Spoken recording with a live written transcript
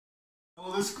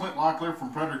this is Clint Locklear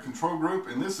from Predator Control Group,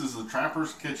 and this is the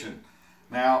Trapper's Kitchen.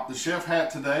 Now, the chef hat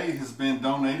today has been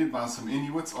donated by some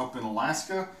Inuits up in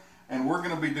Alaska, and we're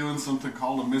going to be doing something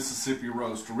called a Mississippi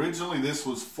roast. Originally, this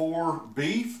was for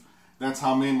beef. That's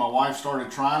how me and my wife started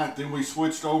trying it. Then we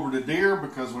switched over to deer,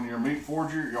 because when you're a meat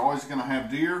forger, you're always going to have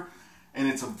deer. And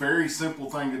it's a very simple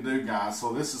thing to do, guys.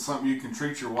 So this is something you can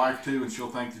treat your wife to, and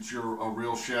she'll think that you're a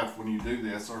real chef when you do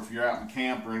this, or if you're out in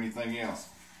camp or anything else.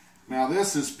 Now,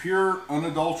 this is pure,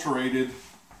 unadulterated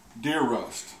deer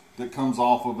roast that comes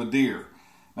off of a deer.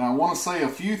 Now, I want to say a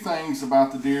few things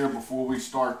about the deer before we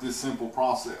start this simple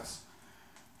process.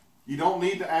 You don't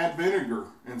need to add vinegar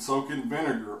and soak it in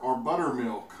vinegar, or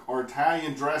buttermilk, or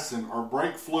Italian dressing, or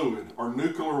brake fluid, or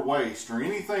nuclear waste, or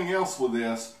anything else with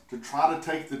this to try to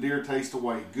take the deer taste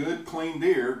away. Good, clean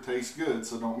deer tastes good,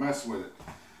 so don't mess with it.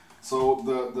 So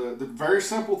the very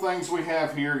simple things we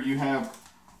have here, you have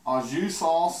au jus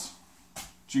sauce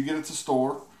that you get at the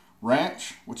store,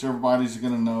 ranch, which everybody's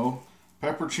going to know,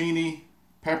 peppercini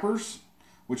peppers,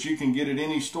 which you can get at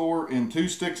any store, and 2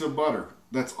 sticks of butter.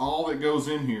 That's all that goes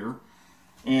in here.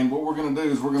 And what we're going to do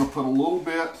is we're going to put a little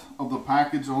bit of the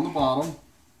package on the bottom,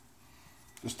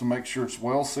 just to make sure it's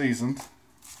well seasoned.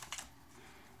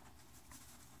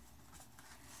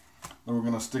 Then we're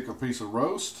going to stick a piece of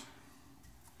roast.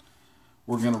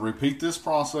 We're going to repeat this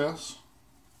process.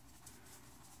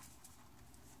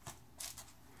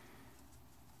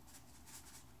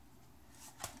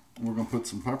 We're going to put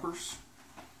some peppers.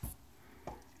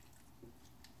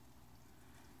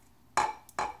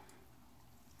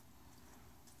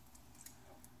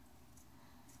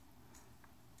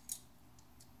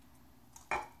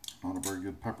 Not a very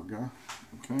good pepper guy.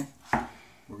 Okay.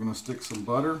 We're going to stick some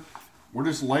butter. We're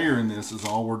just layering this is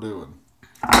all we're doing.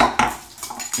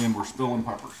 And we're spilling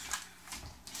peppers.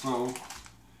 So,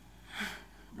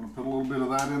 we're going to put a little bit of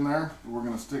that in there. We're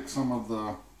going to stick some of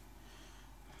the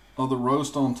other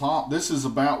roast on top. This is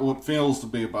about what feels to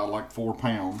be about like 4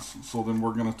 pounds. So then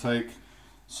we're going to take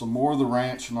some more of the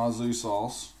ranch and au jus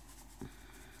sauce.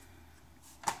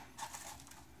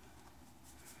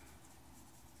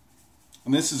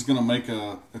 And this is going to make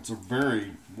it's a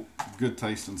very good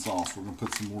tasting sauce. We're going to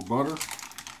put some more butter.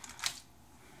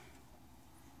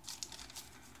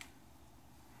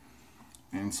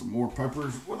 And some more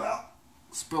peppers without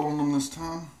spilling them this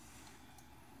time.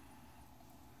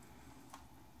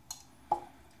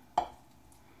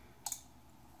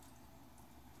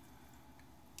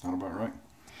 That about right?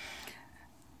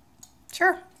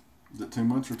 Sure. Is it too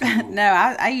much or too little?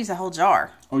 No, I use a whole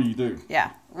jar. Oh, you do?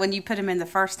 Yeah. When you put them in the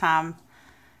first time,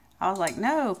 I was like,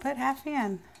 no, put half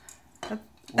in.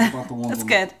 What about the ones That's on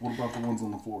good. What about the ones on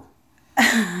the floor?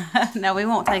 No, we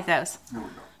won't take those. There we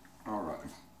go. All right.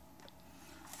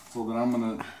 So then I'm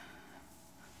going to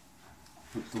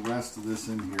put the rest of this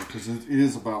in here, because it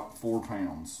is about 4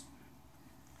 pounds.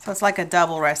 So it's like a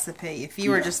double recipe. If you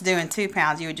were Yeah. just doing 2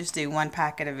 pounds, you would just do 1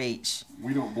 packet of each.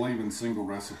 We don't believe in single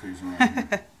recipes around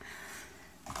here.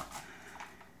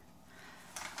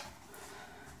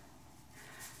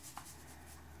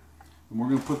 And we're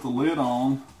going to put the lid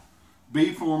on.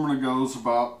 Beef normally goes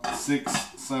about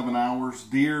 6-7 hours.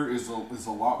 Deer is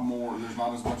a lot more. There's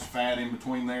not as much fat in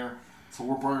between there. So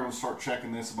we're probably going to start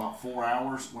checking this about 4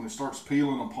 hours. When it starts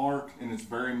peeling apart and it's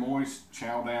very moist,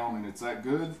 chow down and it's that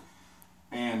good.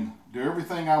 And do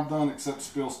everything I've done except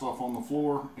spill stuff on the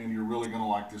floor, and you're really going to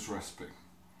like this recipe.